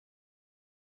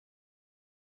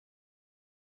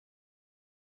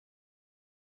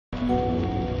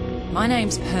My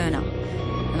name's Perna,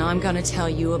 and I'm gonna tell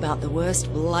you about the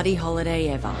worst bloody holiday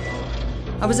ever.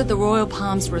 I was at the Royal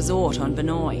Palms Resort on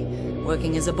Vinoy,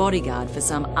 working as a bodyguard for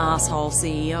some asshole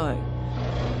CEO.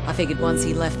 I figured once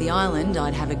he left the island,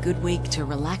 I'd have a good week to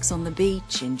relax on the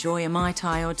beach, enjoy a Mai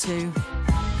Tai or two.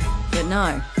 But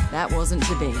no, that wasn't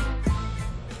to be.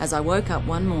 As I woke up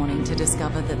one morning to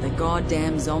discover that the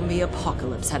goddamn zombie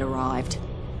apocalypse had arrived.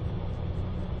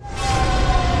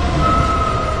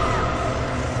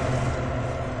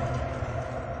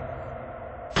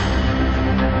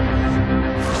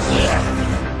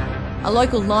 A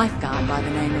local lifeguard by the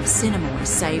name of Cinemoy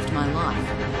saved my life.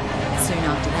 Soon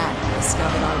after that, I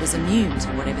discovered I was immune to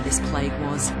whatever this plague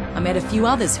was. I met a few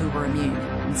others who were immune,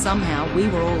 and somehow we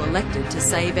were all elected to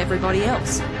save everybody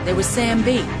else. There was Sam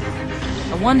B,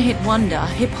 a one-hit wonder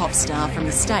hip-hop star from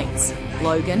the States.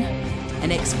 Logan,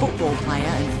 an ex-football player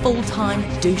and full-time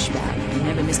douchebag who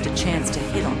never missed a chance to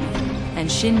hit on me.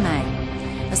 And Shin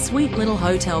Mei, a sweet little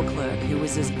hotel clerk who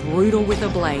was as brutal with a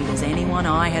blade as anyone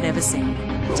I had ever seen.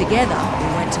 Together,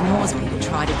 we went to Moresby to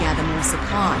try to gather more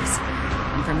supplies.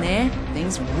 And from there,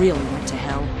 things really went to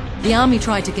hell. The army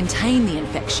tried to contain the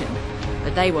infection,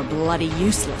 but they were bloody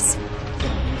useless.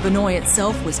 Vinoy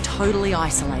itself was totally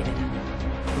isolated.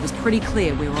 It was pretty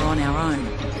clear we were on our own.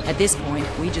 At this point,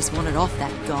 we just wanted off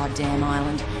that goddamn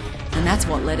island. And that's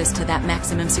what led us to that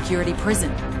maximum security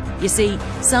prison. You see,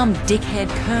 some dickhead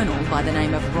colonel by the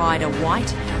name of Ryder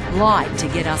White lied to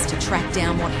get us to track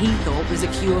down what he thought was a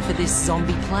cure for this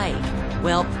zombie plague.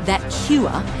 Well, that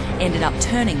cure ended up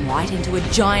turning White into a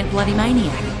giant bloody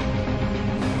maniac.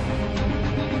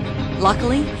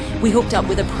 Luckily, we hooked up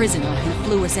with a prisoner who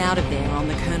flew us out of there on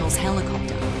the colonel's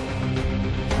helicopter.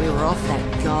 We were off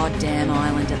that goddamn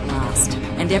island at last.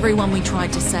 And everyone we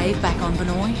tried to save back on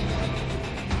Vinoy,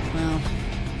 well,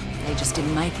 they just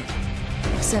didn't make it.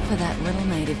 Except for that little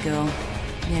native girl,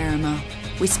 Nerima.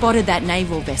 We spotted that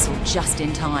naval vessel just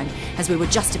in time, as we were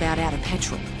just about out of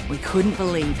petrol. We couldn't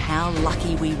believe how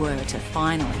lucky we were to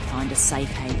finally find a safe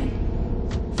haven.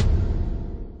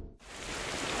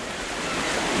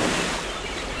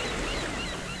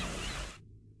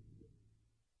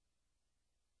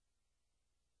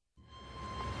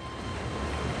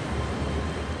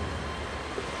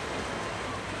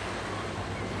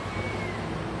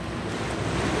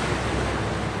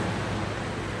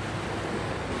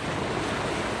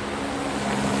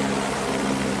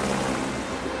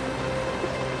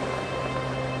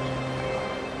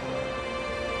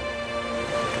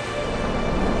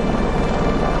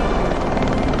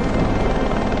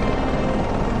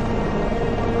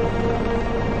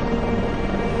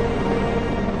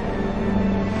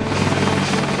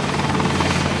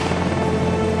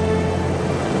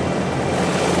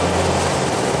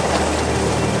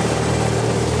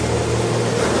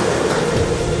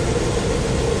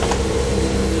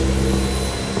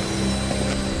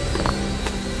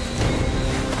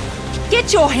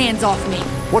 Get your hands off me!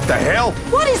 What the hell?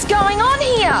 What is going on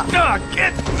here?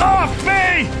 Get off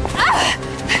me!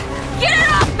 Get it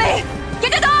off me!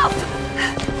 Get it off!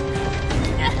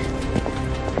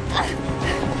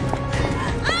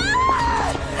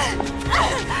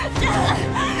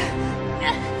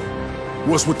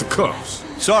 What's with the cuffs?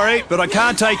 Sorry, but I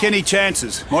can't take any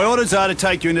chances. My orders are to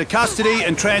take you into custody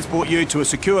and transport you to a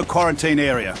secure quarantine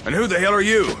area. And who the hell are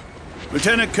you?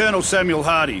 Lieutenant Colonel Samuel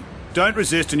Hardy. Don't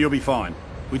resist and you'll be fine.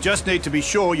 We just need to be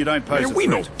sure you don't pose a Man, we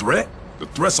no threat. threat. The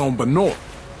threat's on Benoit.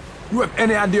 You have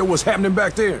any idea what's happening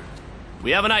back there?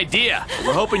 We have an idea.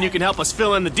 We're hoping you can help us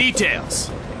fill in the details.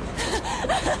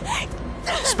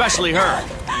 Especially her.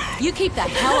 You keep the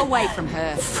hell away from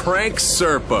her. Frank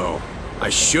Serpo. I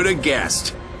should have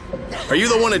guessed. Are you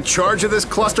the one in charge of this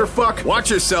clusterfuck? Watch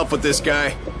yourself with this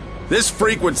guy. This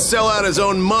freak would sell out his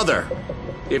own mother.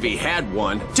 If he had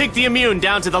one. Take the immune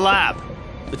down to the lab.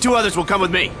 The two others will come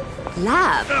with me.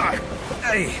 Lab?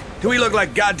 Hey, do we look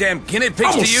like goddamn guinea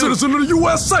pigs I'm a to you? citizen of the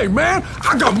USA, man!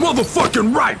 I got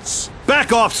motherfucking rights!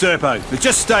 Back off, Serpo, but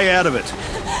just stay out of it.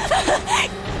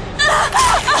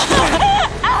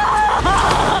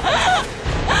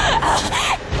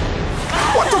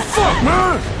 What the fuck,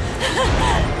 man?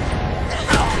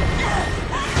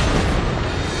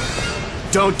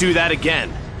 Don't do that again.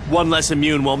 One less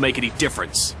immune won't make any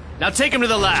difference. Now take him to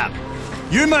the lab.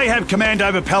 You may have command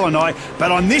over Palanai,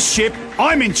 but on this ship,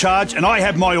 I'm in charge and I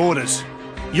have my orders.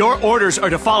 Your orders are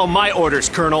to follow my orders,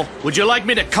 Colonel. Would you like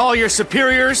me to call your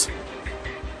superiors?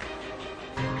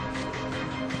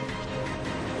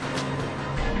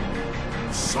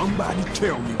 Somebody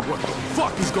tell me what the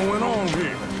fuck is going on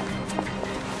here?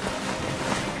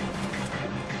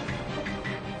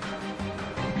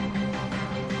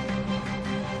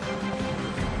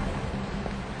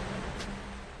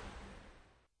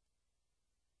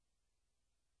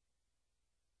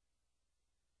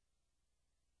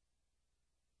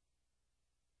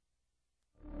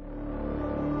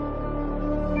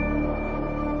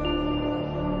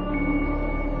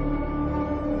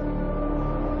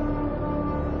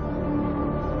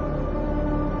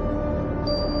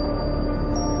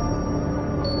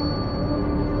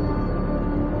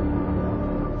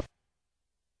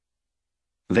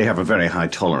 They have a very high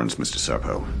tolerance, Mr.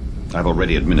 Serpo. I've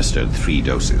already administered 3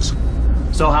 doses.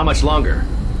 So how much longer?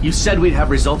 You said we'd have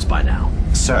results by now.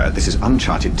 Sir, this is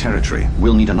uncharted territory.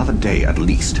 We'll need another day at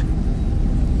least.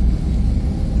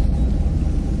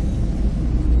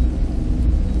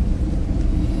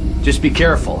 Just be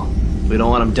careful. We don't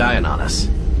want him dying on us.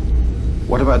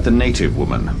 What about the native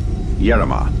woman,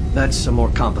 Yerima? That's a more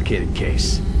complicated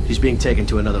case. She's being taken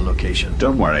to another location.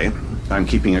 Don't worry. I'm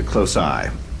keeping a close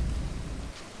eye.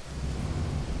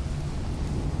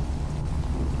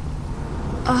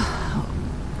 Oh,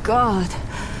 God.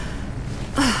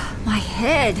 My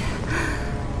head.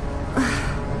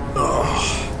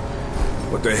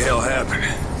 What the hell happened?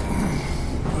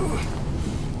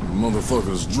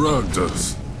 Motherfuckers drugged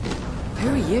us. Who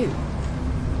are you?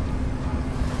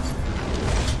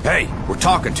 Hey, we're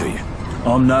talking to you.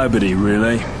 I'm nobody,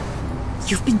 really.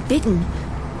 You've been bitten.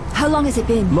 How long has it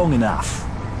been? Long enough.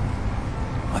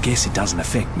 I guess it doesn't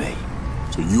affect me.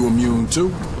 So you immune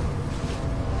too?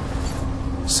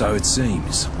 So it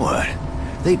seems. What?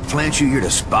 They plant you here to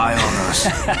spy on us?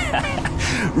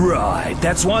 Right,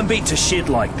 that's why I'm beat to shit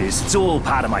like this. It's all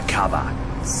part of my cover.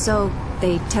 So,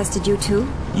 they tested you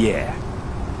too? Yeah.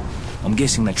 I'm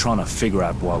guessing they're trying to figure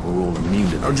out why we're all immune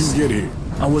to How'd this. you get here?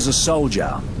 I was a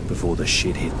soldier before the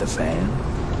shit hit the fan.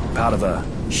 Part of a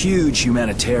huge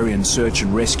humanitarian search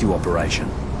and rescue operation.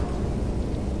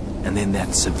 And then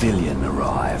that civilian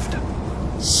arrived.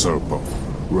 Serpo.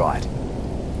 Right.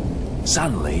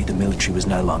 Suddenly, the military was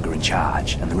no longer in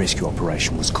charge, and the rescue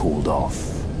operation was called off.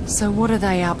 So what are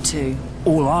they up to?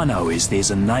 All I know is there's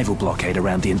a naval blockade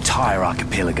around the entire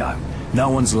archipelago. No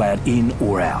one's allowed in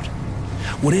or out.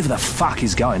 Whatever the fuck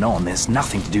is going on, there's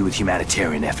nothing to do with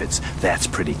humanitarian efforts. That's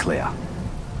pretty clear.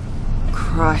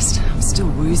 Christ, I'm still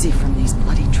woozy from these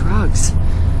bloody drugs.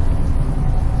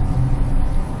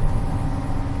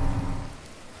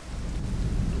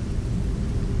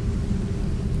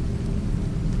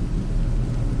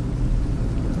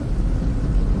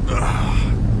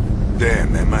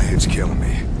 Damn, man, my head's killing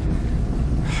me.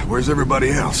 Where's everybody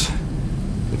else?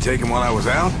 They take him while I was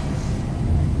out?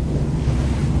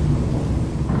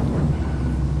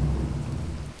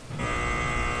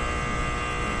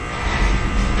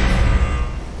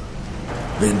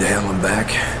 Been to hell and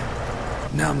back.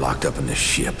 Now I'm locked up in this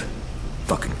ship.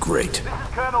 Fucking great. This is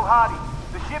Colonel Hardy.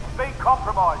 The ship's been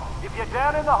compromised. If you're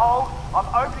down in the hold, I'm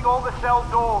opening all the cell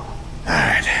doors.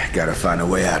 Alright, gotta find a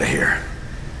way out of here.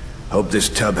 Hope this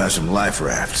tub has some life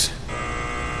rafts.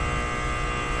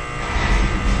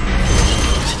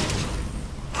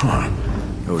 Huh.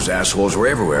 Those assholes were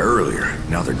everywhere earlier.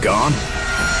 Now they're gone?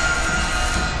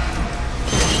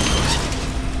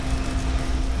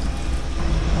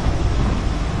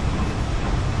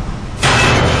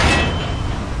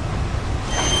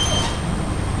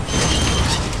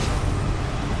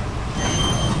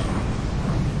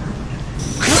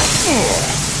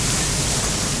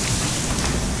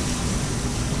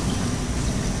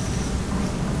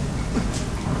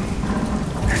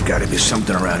 There's gotta be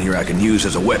something around here I can use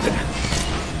as a weapon.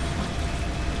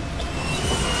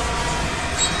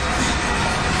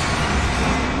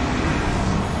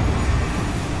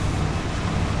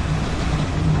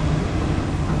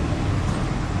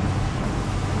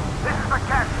 This is the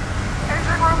captain.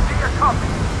 Engine room to your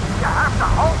copy. You have to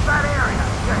hold that area.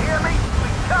 You hear me? We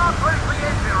can't lose the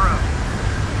engine room.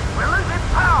 We're losing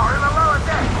power in the lower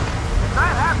deck. If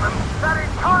that happens, that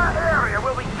entire area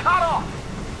will be cut off.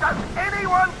 Does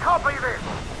anyone copy this?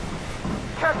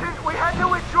 Captain, we had to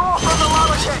withdraw from the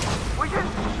lower deck. We didn't...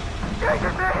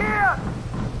 Jesus, they're here!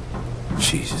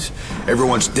 Jesus.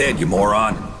 Everyone's dead, you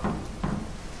moron.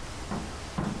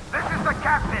 This is the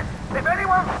captain. If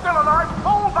anyone's still alive,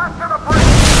 pull back to the bridge.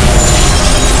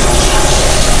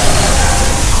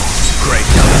 Great,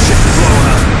 now the ship's blowing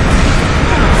up.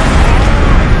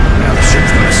 Now the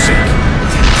ship's gonna sink.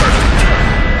 Perfect.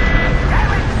 Damn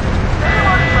it!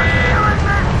 Anyone pursuing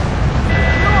this?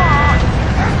 You are!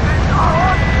 Engines are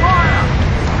on fire!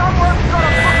 Someone's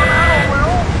gotta put them out or we're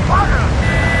all buggered!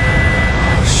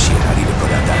 Oh shit, I need to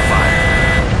put out that fire.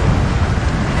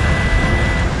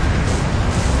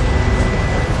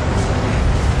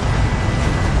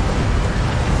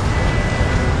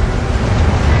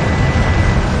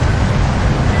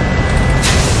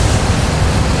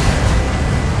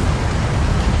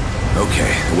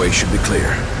 Okay, the way should be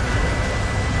clear.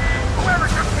 Whoever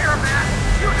took care of that,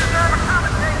 you deserve a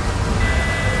compensation!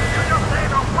 You just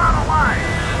saved a lot of lives!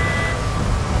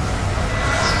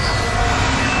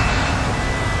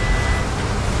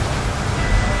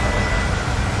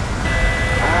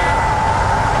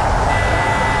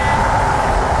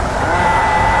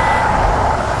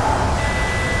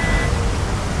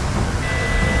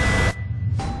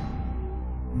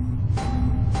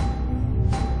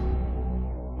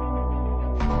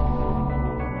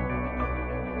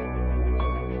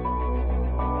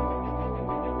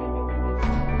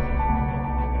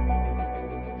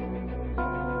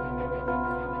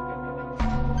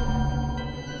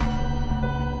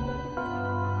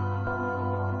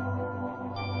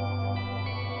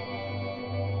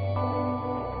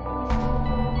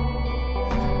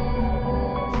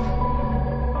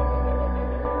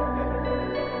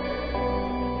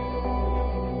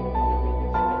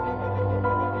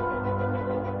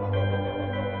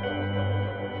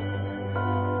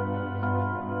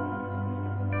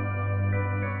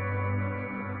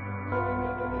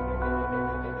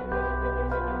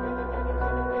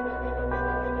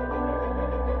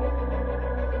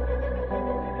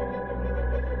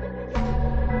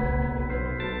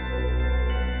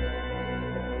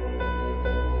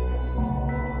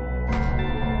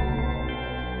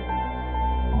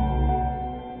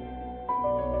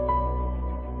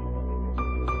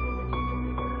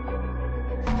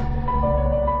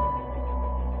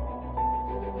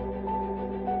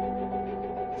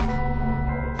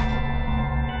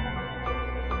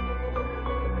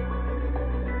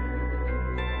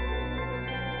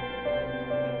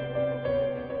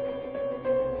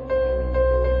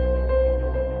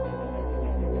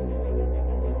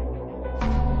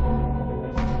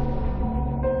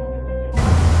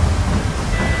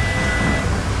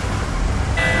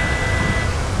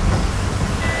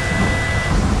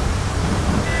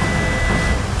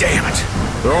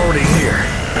 They're already here.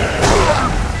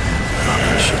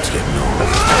 Fucking shit's getting old.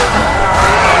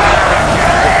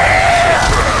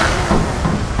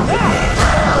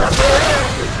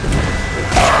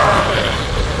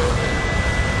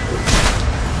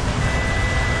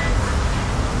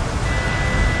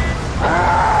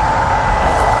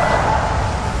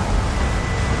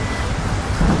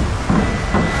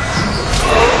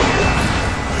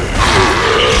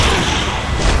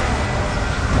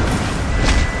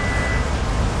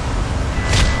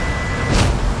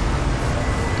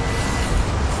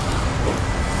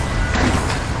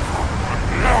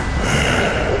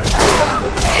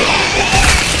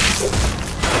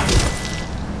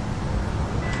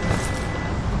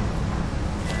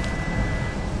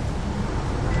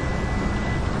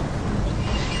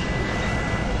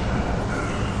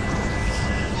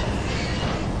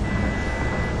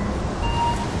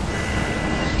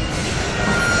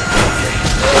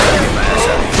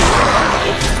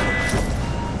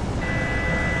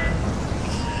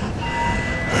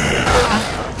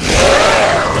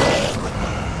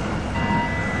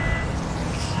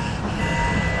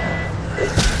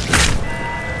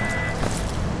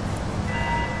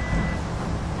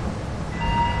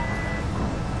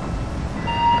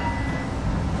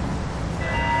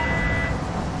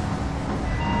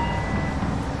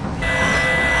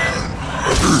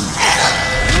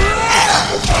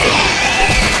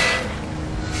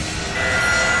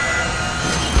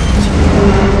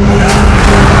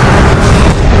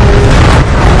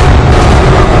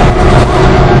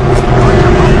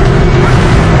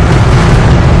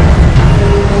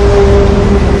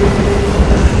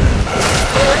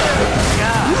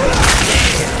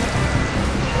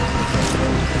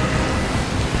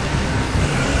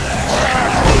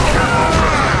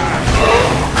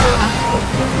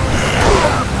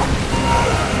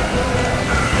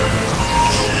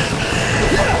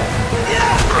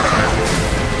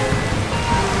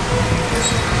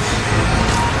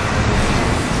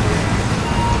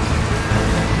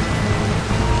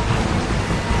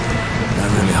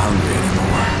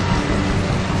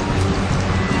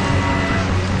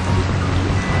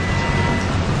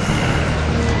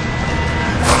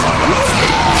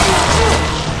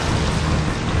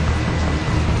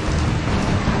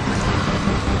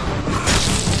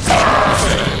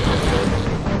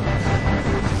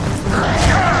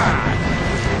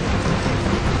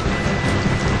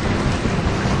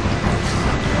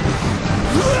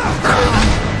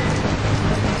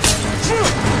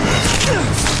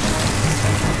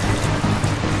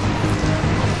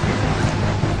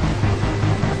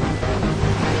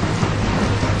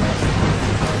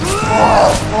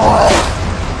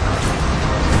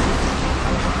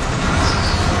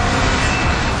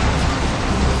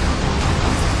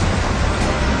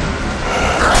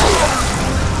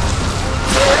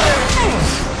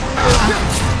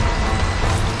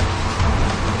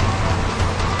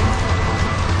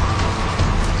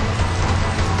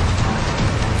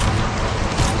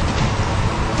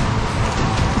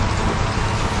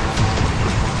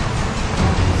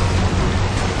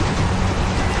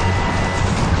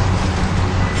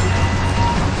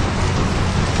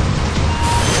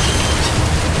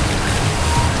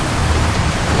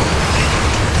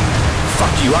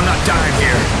 you. I'm not dying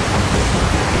here.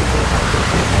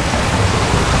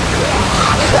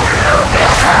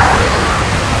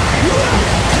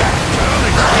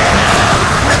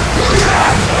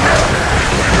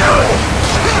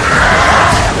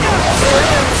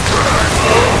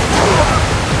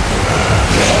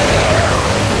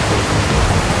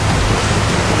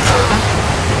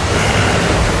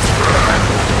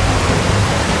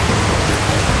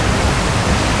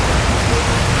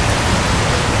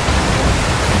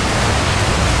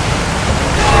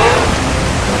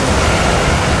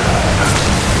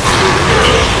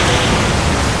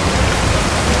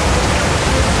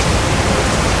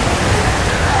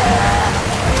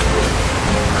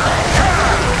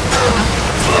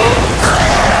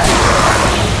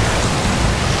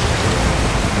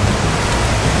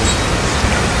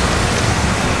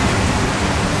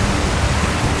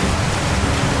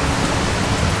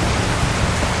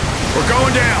 We're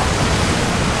going down.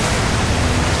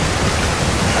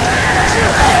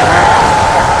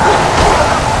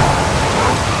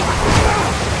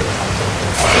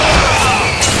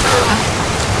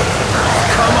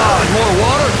 Come on, more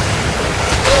water?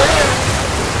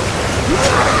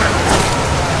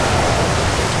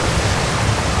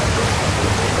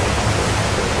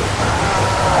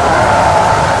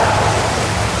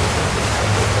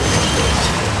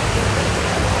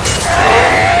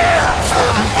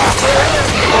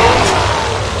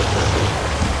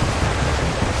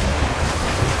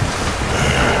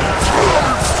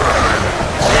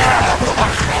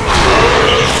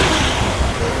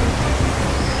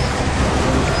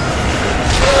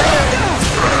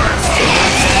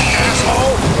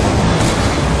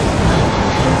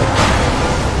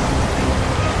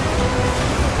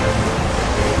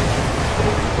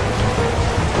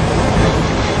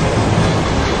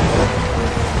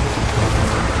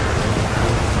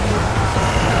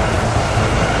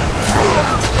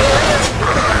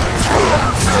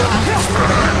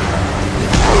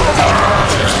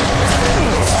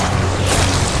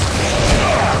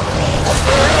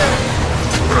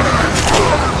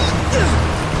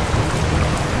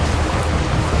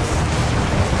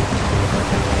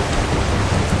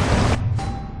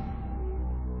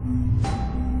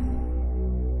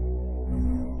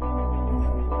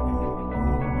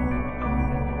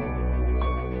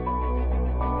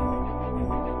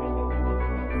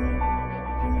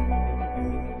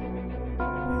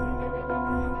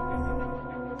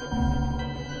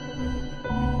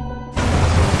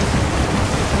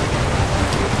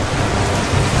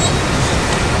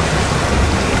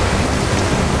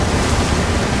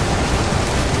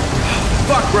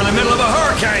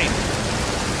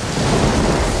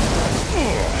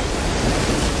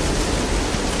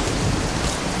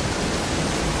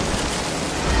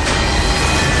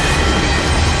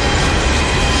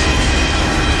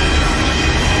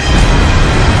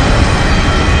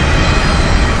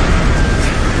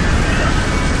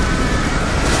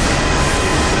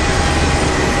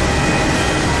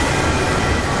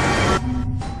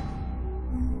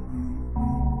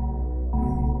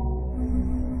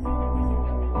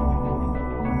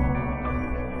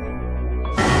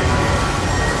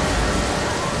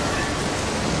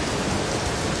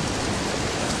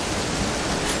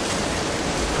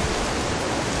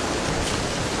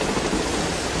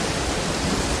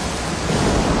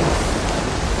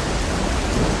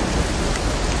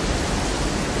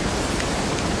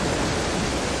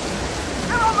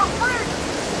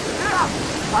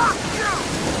 Fuck you!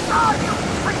 Die, you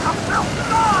piece of filth!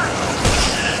 Die!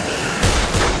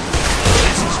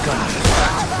 This is gone.